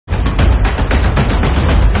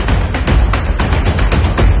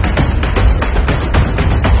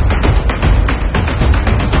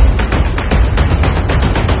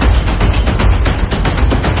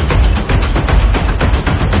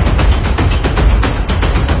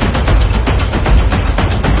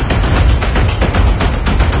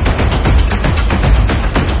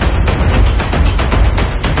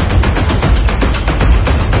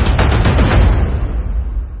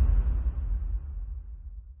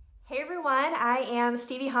Hey everyone, I am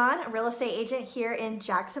Stevie Hahn, a real estate agent here in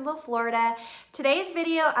Jacksonville, Florida. Today's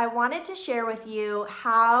video, I wanted to share with you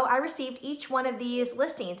how I received each one of these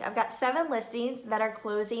listings. I've got 7 listings that are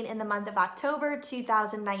closing in the month of October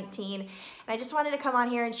 2019. And I just wanted to come on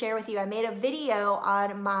here and share with you. I made a video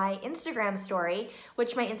on my Instagram story,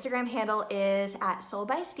 which my Instagram handle is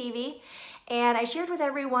 @soldbystevie. And I shared with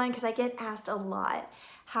everyone because I get asked a lot.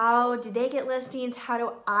 How do they get listings? How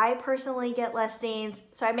do I personally get listings?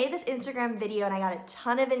 So I made this Instagram video and I got a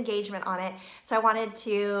ton of engagement on it. So I wanted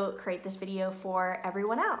to create this video for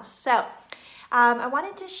everyone else. So I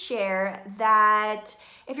wanted to share that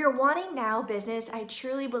if you're wanting now business, I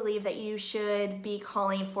truly believe that you should be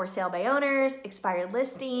calling for sale by owners, expired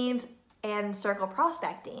listings, and circle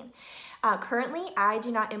prospecting. Currently, I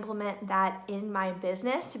do not implement that in my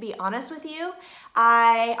business, to be honest with you.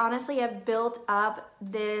 I honestly have built up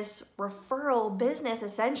this referral business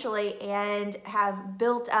essentially and have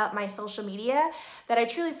built up my social media that I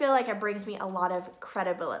truly feel like it brings me a lot of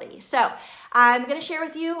credibility. So I'm gonna share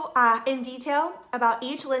with you in detail about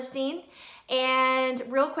each listing. And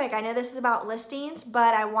real quick, I know this is about listings,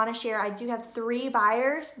 but I want to share, I do have 3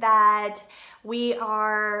 buyers that we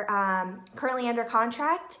are currently under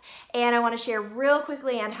contract, and I want to share real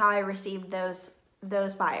quickly on how I received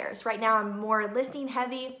those buyers. Right now I'm more listing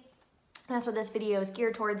heavy. That's what this video is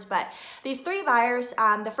geared towards, but these 3 buyers,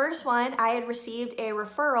 the first one, I had received a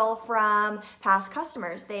referral from past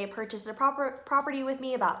customers. They purchased a property with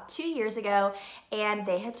me about 2 years ago, and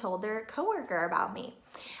they had told their coworker about me.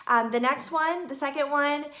 The next one, the second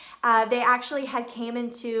one, they actually had came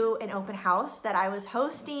into an open house that I was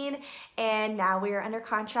hosting, and now we are under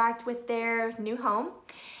contract with their new home.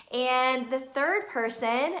 And the third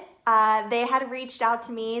person, they had reached out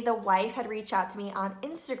to me, the wife had reached out to me on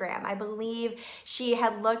Instagram. I believe she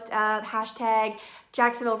had looked up hashtag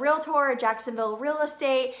Jacksonville Realtor or Jacksonville Real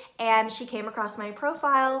Estate, and she came across my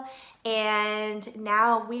profile, and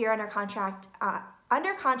now we are under contract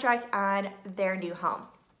on their new home.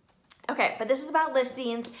 Okay, but this is about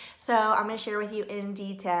listings, so I'm going to share with you in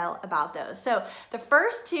detail about those. So the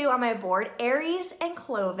first 2 on my board, Aries and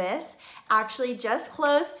Clovis, actually just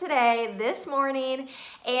closed today, this morning,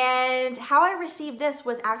 and how I received this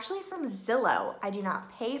was actually from Zillow. I do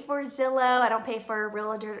not pay for Zillow. I don't pay for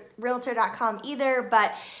Realtor.com either,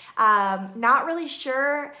 but not really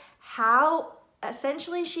sure how.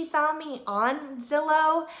 Essentially, she found me on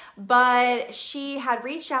Zillow, but she had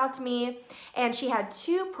reached out to me and she had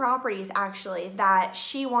 2 properties actually that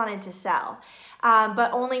she wanted to sell,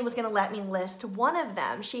 but only was gonna let me list one of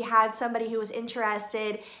them. She had somebody who was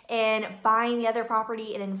interested in buying the other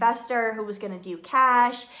property, an investor who was gonna do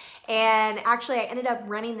cash. And actually I ended up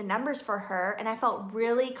running the numbers for her, and I felt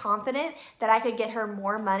really confident that I could get her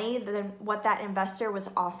more money than what that investor was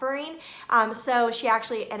offering. So she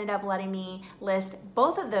actually ended up letting me list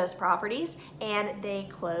both of those properties, and they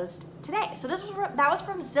closed today. So that was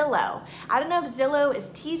from Zillow. I don't know if Zillow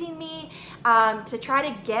is teasing me to try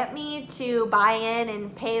to get me to buy in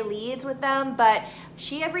and pay leads with them, but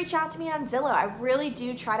she had reached out to me on Zillow. I really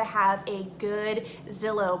do try to have a good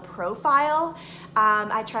Zillow profile.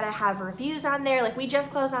 I try to have reviews on there. Like, we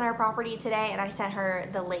just closed on our property today, and I sent her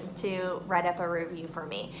the link to write up a review for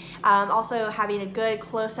me. Also, having a good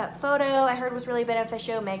close-up photo I heard was really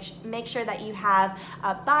beneficial. Make sure that you have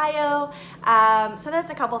a bio. So that's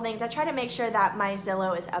a couple things. I try to make sure that my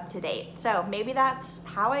Zillow is up to date. So maybe that's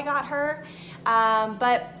how I got her.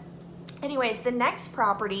 But anyways, the next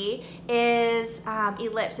property is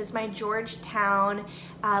Ellipse. It's my Georgetown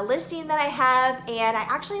listing that I have, and I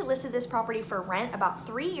actually listed this property for rent about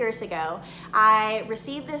 3 years ago. I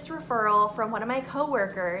received this referral from one of my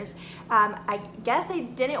coworkers. I guess they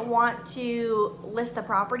didn't want to list the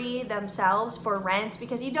property themselves for rent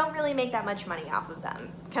because you don't really make that much money off of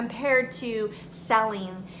them compared to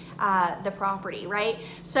selling the property, right?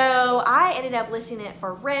 So I ended up listing it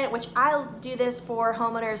for rent, which I do this for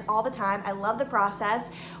homeowners all the time. I love the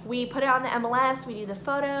process. We put it on the MLS, we do the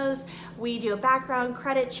photos, we do a background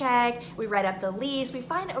credit check, we write up the lease, we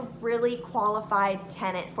find a really qualified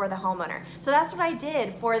tenant for the homeowner. So that's what I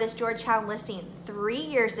did for this Georgetown listing 3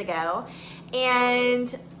 years ago,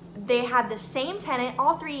 and they had the same tenant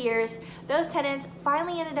all 3 years. Those tenants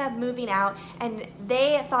finally ended up moving out, and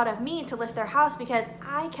they thought of me to list their house because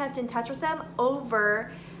I kept in touch with them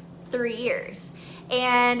over 3 years.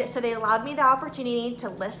 And so they allowed me the opportunity to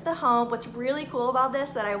list the home. What's really cool about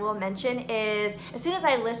this that I will mention is as soon as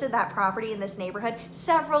I listed that property in this neighborhood,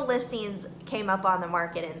 several listings came up on the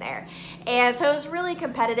market in there. And so it was really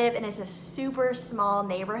competitive, and it's a super small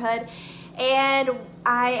neighborhood. and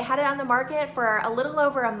I had it on the market for a little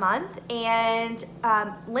over a month, and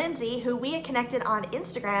Lindsay, who we had connected on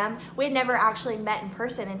Instagram, we had never actually met in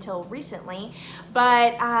person until recently,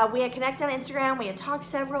 but we had connected on Instagram, we had talked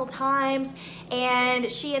several times,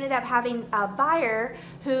 and she ended up having a buyer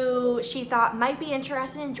who she thought might be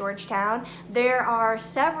interested in Georgetown. There are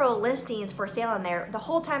several listings for sale in there. The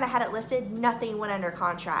whole time I had it listed, nothing went under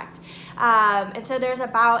contract. And so there's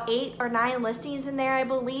about 8 or 9 listings in there, I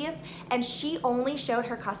believe, and she only showed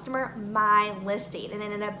her customer my listing, and it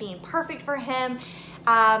ended up being perfect for him.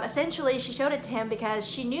 Essentially, she showed it to him because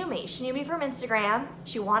she knew me. She knew me from Instagram.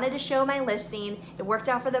 She wanted to show my listing. It worked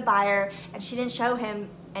out for the buyer, and she didn't show him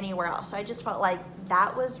anywhere else. So I just felt like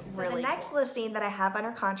that was really cool. The next listing that I have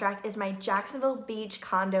under contract is my Jacksonville Beach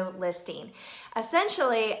condo listing.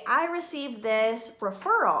 Essentially, I received this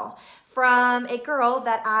referral from a girl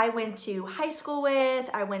that I went to high school with.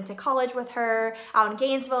 I went to college with her out in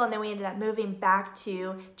Gainesville, and then we ended up moving back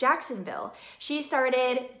to Jacksonville. She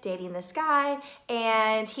started dating this guy,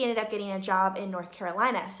 and he ended up getting a job in North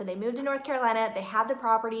Carolina. So they moved to North Carolina. They had the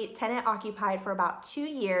property tenant occupied for about 2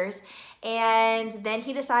 years, and then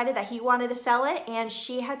he decided that he wanted to sell it, and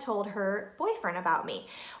she had told her boyfriend about me,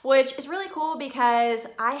 which is really cool because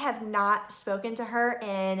I have not spoken to her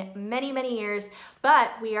in many, many years,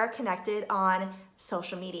 but we are connected on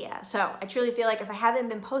social media. So I truly feel like if I haven't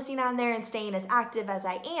been posting on there and staying as active as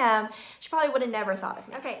I am, she probably would have never thought of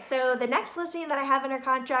me. Okay, so the next listing that I have under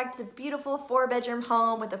contract is a beautiful 4-bedroom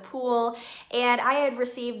home with a pool, and I had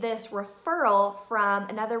received this referral from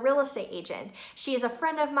another real estate agent. She is a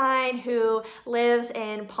friend of mine who lives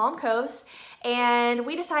in Palm Coast, and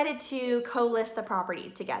we decided to co-list the property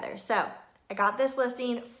together. So I got this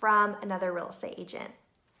listing from another real estate agent.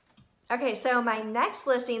 Okay, so my next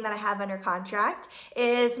listing that I have under contract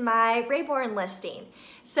is my Rayborn listing.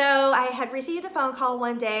 So I had received a phone call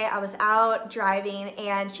one day. I was out driving,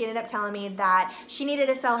 and she ended up telling me that she needed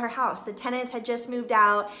to sell her house. The tenants had just moved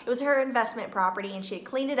out. It was her investment property, and she had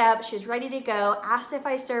cleaned it up. She was ready to go, asked if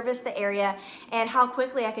I serviced the area and how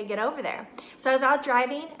quickly I could get over there. So I was out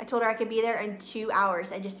driving. I told her I could be there in 2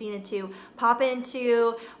 hours. I just needed to pop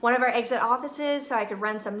into one of our exit offices so I could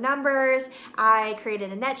run some numbers. I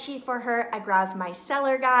created a net sheet for her. I grabbed my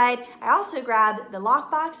seller guide. I also grabbed the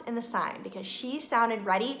lockbox and the sign because she sounded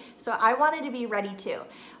ready, so I wanted to be ready too.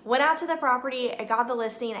 Went out to the property, I got the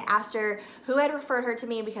listing, I asked her who had referred her to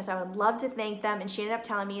me because I would love to thank them, and she ended up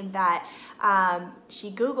telling me that she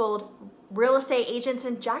Googled real estate agents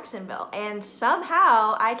in Jacksonville, and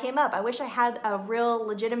somehow I came up. I wish I had a real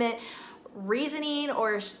legitimate reasoning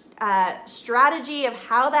or strategy of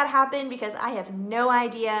how that happened because I have no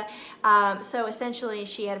idea. So essentially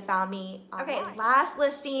she had found me online. Okay, last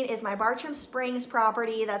listing is my Bartram Springs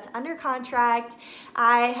property that's under contract.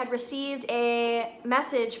 I had received a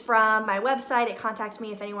message from my website. It contacts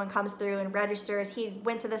me if anyone comes through and registers. He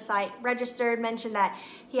went to the site, registered, mentioned that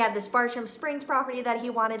he had this Bartram Springs property that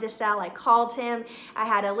he wanted to sell. I called him. I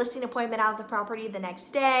had a listing appointment out of the property the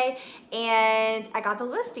next day, and I got the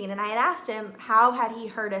listing, and I had asked him how had he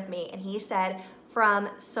heard of me, and he said from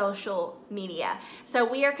social media. So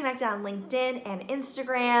we are connected on LinkedIn and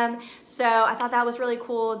Instagram. So I thought that was really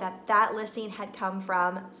cool that that listing had come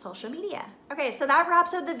from social media. Okay, so that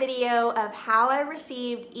wraps up the video of how I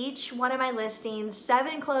received each one of my listings,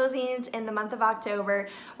 7 closings in the month of October,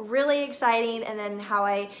 really exciting, and then how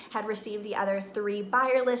I had received the other 3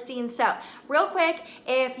 buyer listings. So real quick,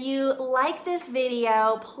 if you like this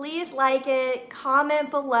video, please like it,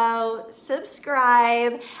 comment below,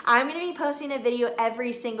 subscribe. I'm gonna be posting a video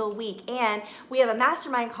every single week, and we have a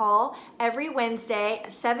mastermind call every Wednesday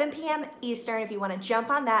at 7 p.m. Eastern if you wanna jump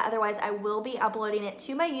on that. Otherwise, I will be uploading it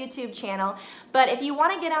to my YouTube channel. But if you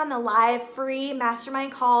want to get on the live free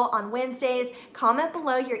mastermind call on Wednesdays, comment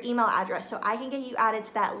below your email address so I can get you added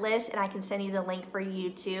to that list, and I can send you the link for you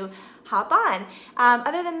to hop on.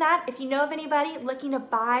 Other than that, if you know of anybody looking to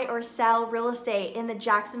buy or sell real estate in the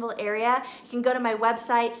Jacksonville area, you can go to my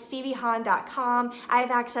website, steviehahn.com. I have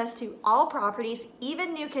access to all properties,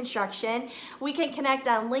 even new construction. We can connect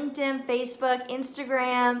on LinkedIn, Facebook,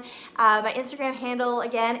 Instagram. My Instagram handle,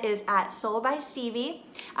 again, is @soldbystevie.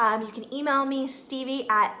 You can email me,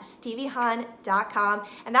 stevie@steviehahn.com.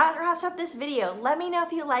 And that wraps up this video. Let me know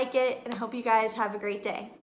if you like it, and I hope you guys have a great day.